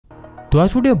तो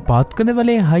आज वीडियो बात करने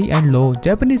वाले हैं high and low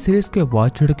Japanese series के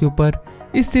वॉच रेट के ऊपर।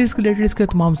 इस सीरीज के रिलेटेड इसके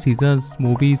तमाम सीजन्स,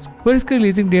 मूवीज और इसके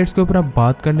रिलीजिंग डेट्स के ऊपर हम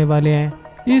बात करने वाले हैं।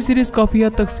 ये सीरीज काफी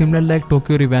हद तक सिमिलर लाइक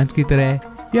टोक्यो रिवेंज की तरह है,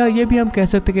 या ये भी हम कह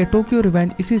सकते हैं कि टोक्यो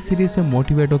रिवेंज इसी सीरीज से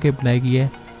मोटिवेट होकर बनाई गई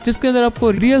है, जिसके अंदर आपको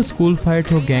रियल स्कूल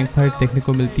फाइट और गैंग फाइट देखने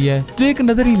को मिलती है, जो एक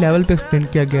नजर ही लेवल पे एक्सप्लेन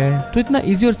किया गया है, जो इतना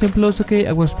इजी और सिंपल हो सके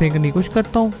अगर एक्सप्लेन करने की कोशिश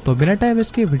करता हूँ। तो बिना टाइम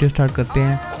वेस्ट के वीडियो स्टार्ट करते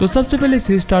हैं। तो सबसे पहले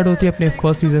सीरीज स्टार्ट होती है अपने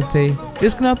फर्स्ट सीजन से,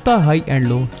 जिसका नाम था हाई एंड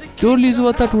लो, जो रिलीज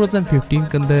हुआ था 2015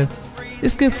 के अंदर।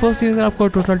 इसके फर्स्ट सीजन में आपको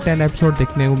टोटल 10 एपिसोड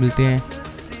देखने को मिलते हैं।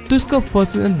 तो इसका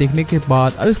फर्स्ट सीजन देखने के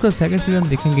बाद अब इसका सेकंड सीजन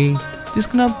देखेंगे,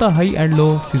 जिसका नाम था हाई एंड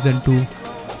लो सीजन 2,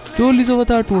 जो रिलीज हुआ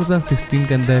था 2016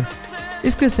 के अंदर।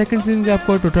 इसके सेकंड सीजन के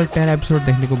आपको टोटल 10 एपिसोड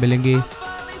देखने को मिलेंगे।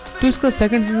 तो इसका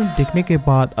सेकंड सीजन देखने के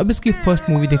बाद अब इसकी फर्स्ट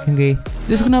मूवी देखेंगे,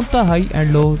 जिसका नाम था high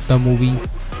and low the movie.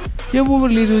 यह मूवी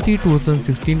रिलीज हुई थी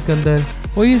 2016 के अंदर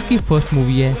और ये इसकी फर्स्ट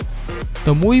मूवी है।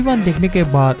 तो मूवी 1 देखने के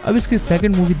बाद अब इसकी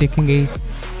सेकंड मूवी देखेंगे,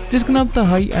 जिसका नाम था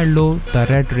high and low the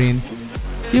red rain.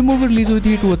 ये मूवी रिलीज हुई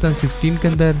थी 2016 के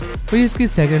अंदर और ये इसकी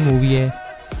सेकंड मूवी है।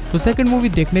 तो सेकंड मूवी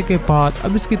देखने के बाद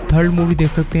अब इसकी थर्ड मूवी देख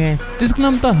सकते हैं, जिसका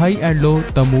नाम था high and low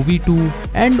the movie 2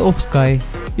 end of sky.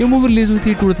 ये मूवी रिलीज हुई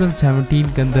थी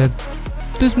 2017 के अंदर।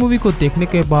 तो इस मूवी को देखने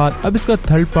के बाद अब इसका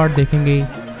थर्ड पार्ट देखेंगे,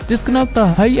 जिसका नाम था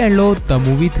high and low the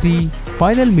movie 3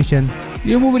 final mission.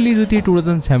 ये मूवी रिलीज हुई थी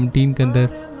 2017 के अंदर।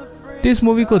 तो इस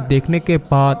मूवी को देखने के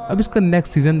बाद अब इसका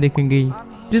नेक्स्ट सीजन देखेंगे,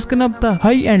 जिसका नाम था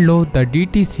high and low the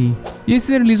DTC। ये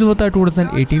सीजन रिलीज हुआ था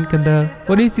 2018 के अंदर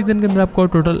और इस सीजन के अंदर आपको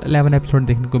टोटल 11 एपिसोड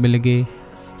देखने को मिलेंगे।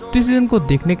 तो इस सीजन को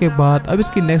देखने के बाद अब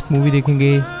इसकी नेक्स्ट मूवी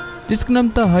देखेंगे, जिसका नाम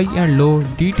था हाई एंड लो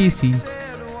DTC।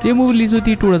 ये मूवी रिलीज हुई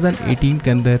थी 2018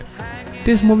 के अंदर।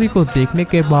 तो इस मूवी को देखने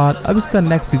के बाद अब इसका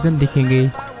नेक्स्ट सीजन देखेंगे,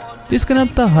 जिसका नाम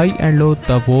था high and low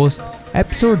the वोस्ट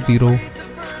episode 0।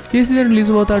 ये सीजन रिलीज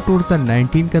हुआ था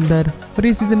 2019 के अंदर और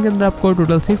इस सीजन के अंदर आपको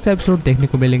टोटल 6 एपिसोड देखने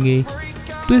को मिलेंगे।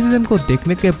 तो इस सीजन को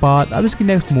देखने के बाद अब इसकी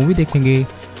नेक्स्ट मूवी देखेंगे,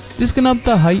 जिसका नाम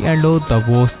था हाई एंड लो द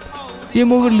वोस्ट। ये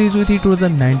मूवी रिलीज हुई थी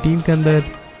 2019 के अंदर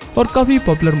और काफ़ी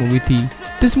पॉपुलर मूवी थी।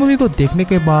 तो इस मूवी को देखने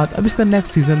के बाद अब इसका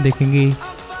नेक्स्ट सीजन देखेंगे,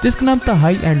 जिसका नाम था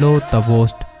हाई एंड लो द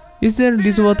वोस्ट। इस सीजन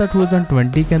रिलीज हुआ था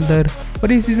 2020 के अंदर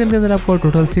और इस सीजन के अंदर आपको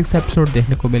टोटल 6 एपिसोड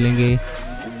देखने को मिलेंगे।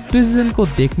 तो इस सीजन को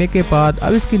देखने के बाद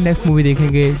अब इसकी नेक्स्ट मूवी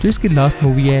देखेंगे, जो इसकी लास्ट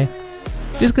मूवी है,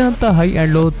 जिसका नाम था high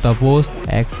and low the वोस्ट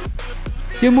x.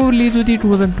 ये मूवी रिलीज हुई थी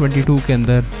 2022 के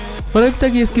अंदर और अभी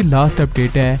तक ये इसकी लास्ट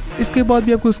अपडेट है। इसके बाद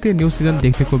भी आपको इसके न्यू सीजन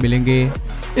देखने को मिलेंगे।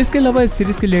 इसके अलावा इस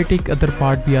सीरीज के रिलेटेड एक अदर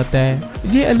पार्ट भी आता है।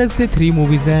 ये अलग से 3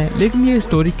 मूवीज हैं, लेकिन ये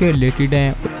स्टोरी के रिलेटेड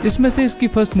हैं। इसमें से इसकी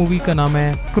फर्स्ट मूवी का नाम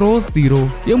है क्रॉस जीरो।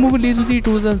 ये मूवी रिलीज हुई थी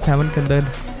 2007 के अंदर।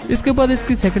 इसके बाद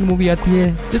इसकी सेकंड मूवी आती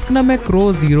है, जिसका नाम है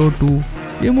क्रॉस जीरो 2।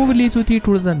 ये मूवी रिलीज हुई थी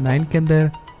 2009 के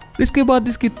अंदर। इसके बाद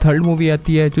इसकी थर्ड मूवी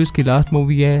आती है, जो इसकी लास्ट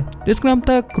मूवी है, जिसका नाम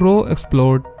था क्रो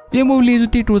एक्सप्लोर्ड। ये मूवी रिलीज हुई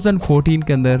थी 2014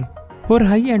 के अंदर और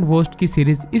हाई एंड वोस्ट की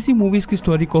सीरीज इसी मूवीज की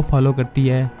स्टोरी को फॉलो करती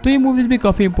है। तो ये मूवीज भी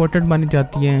काफी इंपॉर्टेंट मानी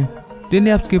जाती हैं,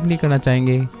 जिन्हें आप स्किप नहीं करना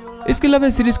चाहेंगे। इसके अलावा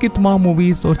सीरीज की तमाम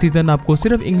मूवीज और सीजन आपको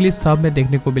सिर्फ इंग्लिश सब में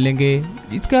देखने को मिलेंगे।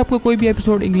 इसके आपको कोई भी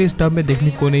एपिसोड इंग्लिश डब में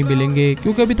देखने को नहीं मिलेंगे,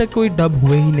 क्योंकि अभी तक कोई डब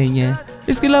हुए ही नहीं है।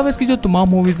 इसके अलावा इसकी जो तमाम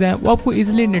मूवीज हैं वो आपको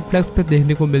इजीली नेटफ्लिक्स पे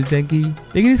देखने को मिल जाएंगी,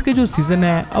 लेकिन इसके जो सीजन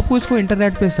है आपको इसको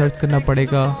इंटरनेट पे सर्च करना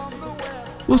पड़ेगा।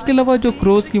 उसके अलावा जो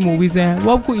क्रॉस की मूवीज हैं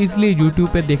वो आपको इजीली यूट्यूब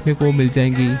पे देखने को मिल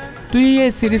जाएंगी। तो ये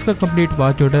इस सीरीज का कंप्लीट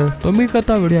वॉच ऑर्डर। तो उम्मीद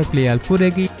करता हूँ वीडियो आपके लिए हेल्पफुल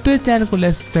रहेगी। तो इस चैनल को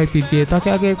सब्सक्राइब कीजिए, ताकि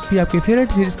आगे भी आपके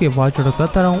फेवरेट सीरीज के वॉच ऑर्डर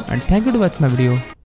करता रहूँ। And thank you to watch my video.